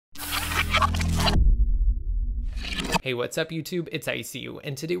Hey, what's up YouTube? It's ICU,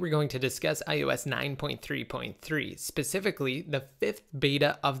 and today we're going to discuss iOS 9.3.3, specifically the 5th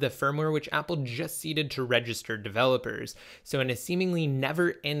beta of the firmware which Apple just seeded to registered developers. So in a seemingly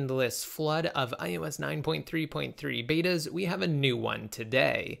never-endless flood of iOS 9.3.3 betas, we have a new one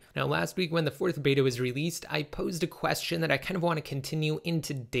today. Now last week when the 4th beta was released, I posed a question that I kind of want to continue in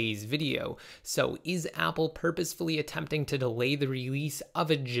today's video. So is Apple purposefully attempting to delay the release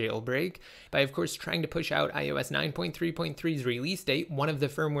of a jailbreak by of course trying to push out iOS 9.3.3's release date, one of the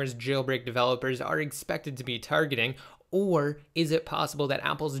firmware's jailbreak developers are expected to be targeting? Or is it possible that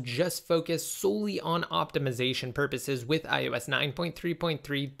Apple's just focused solely on optimization purposes with iOS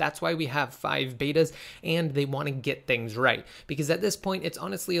 9.3.3? That's why we have 5 betas and they want to get things right. Because at this point, it's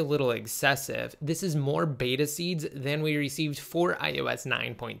honestly a little excessive. This is more beta seeds than we received for iOS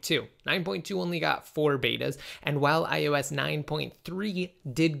 9.2. 9.2 only got 4 betas, and while iOS 9.3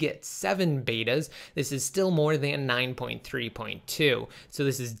 did get 7 betas, this is still more than 9.3.2. So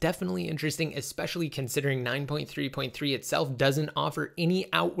this is definitely interesting, especially considering 9.3.3 itself doesn't offer any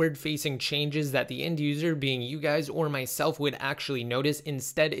outward-facing changes that the end user, being you guys or myself, would actually notice.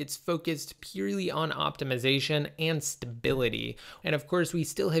 Instead, it's focused purely on optimization and stability. And of course, we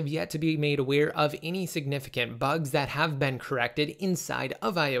still have yet to be made aware of any significant bugs that have been corrected inside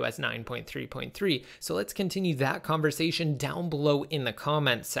of iOS 9.3.3. So let's continue that conversation down below in the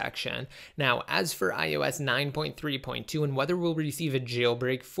comments section. Now, as for iOS 9.3.2 and whether we'll receive a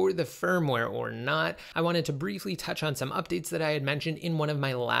jailbreak for the firmware or not, I wanted to briefly touch on some updates that I had mentioned in one of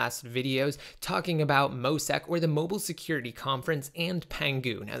my last videos talking about MOSEC, or the Mobile Security Conference, and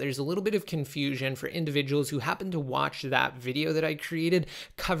Pangu. Now there's a little bit of confusion for individuals who happen to watch that video that I created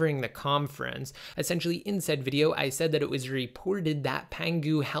covering the conference. Essentially in said video I said that it was reported that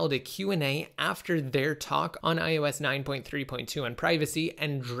Pangu held a Q&A after their talk on iOS 9.3.2 and privacy,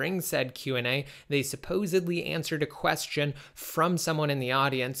 and during said Q&A they supposedly answered a question from someone in the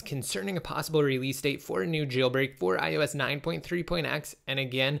audience concerning a possible release date for a new jailbreak for iOS 9.3.x, and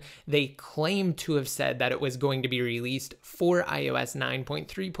again, they claim to have said that it was going to be released for iOS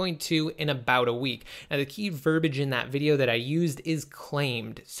 9.3.2 in about a week. Now, the key verbiage in that video that I used is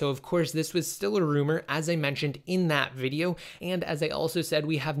claimed. So, of course, this was still a rumor, as I mentioned in that video, and as I also said,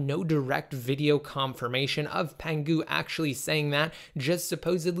 we have no direct video confirmation of Pangu actually saying that, just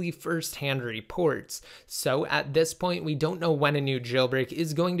supposedly first-hand reports. So, at this point, we don't know when a new jailbreak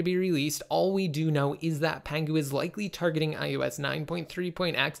is going to be released. All we do know is that Pangu is likely targeting iOS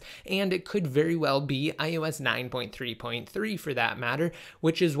 9.3.x, and it could very well be iOS 9.3.3 for that matter,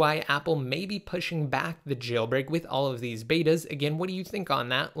 which is why Apple may be pushing back the jailbreak with all of these betas. Again, what do you think on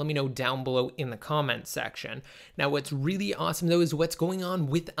that? Let me know down below in the comments section. Now, what's really awesome though is what's going on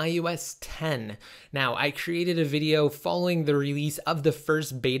with iOS 10. Now, I created a video following the release of the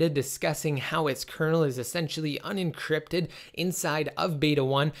first beta discussing how its kernel is essentially unencrypted inside of beta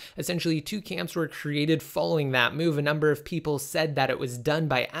 1. Essentially, 2 camps were created following that move. A number of people said that it was done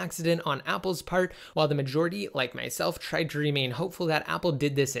by accident on Apple's part, while the majority, like myself, tried to remain hopeful that Apple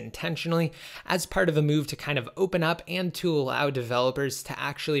did this intentionally as part of a move to kind of open up and to allow developers to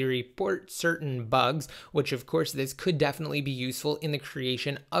actually report certain bugs, which of course this could definitely be useful in the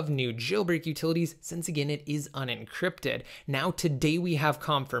creation of new jailbreak utilities, since again it is unencrypted. Now today we have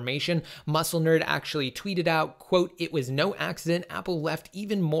confirmation. Muscle Nerd actually tweeted out, quote, "It was no accident. Apple left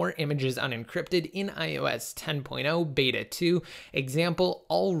even more images unencrypted in iOS 10.0 beta 2. Example,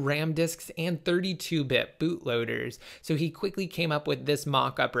 all RAM disks and 32-bit bootloaders." So he quickly came up with this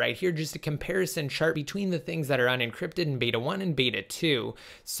mock-up right here, just a comparison chart between the things that are unencrypted in beta 1 and beta 2.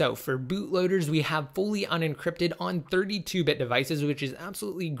 So for bootloaders, we have fully unencrypted on 32-bit devices, which is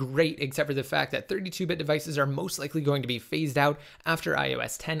absolutely great, except for the fact that 32-bit devices are most likely going to be phased out after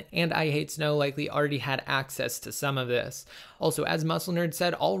iOS 10, and I Hate Snow likely already had access to some of this. Also, as Muscle Nerd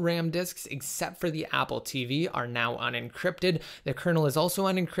said, all RAM disks except for the Apple TV are now unencrypted. The kernel is also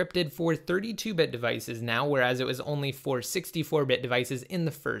unencrypted for 32-bit devices now, whereas it was only for 64-bit devices in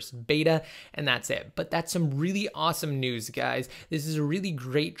the first beta, and that's it. But that's some really awesome news, guys. This is a really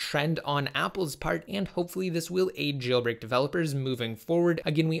great trend on Apple's part, and hopefully this will aid jailbreak developers moving forward.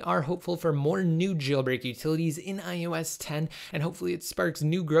 Again, we are hopeful for more new jailbreak utilities in iOS 10, and hopefully it sparks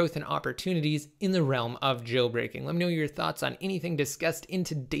new growth and opportunities in the realm of jailbreaking. Let me know your thoughts on anything discussed in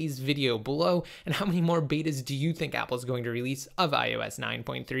today's video below, and how many more betas devices do you think Apple's going to release of iOS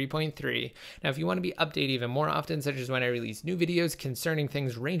 9.3.3? Now, if you want to be updated even more often, such as when I release new videos concerning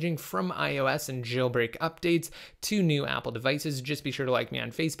things ranging from iOS and jailbreak updates to new Apple devices, just be sure to like me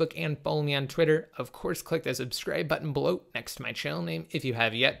on Facebook and follow me on Twitter. Of course, click the subscribe button below next to my channel name if you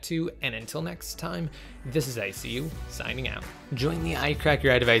have yet to. And until next time, this is ICU signing out. Join the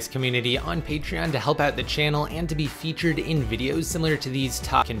iCrackUriDevice community on Patreon to help out the channel and to be featured in videos similar to these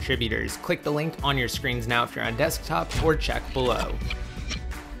top contributors. Click the link on your screens now if you're on desktop, or check below.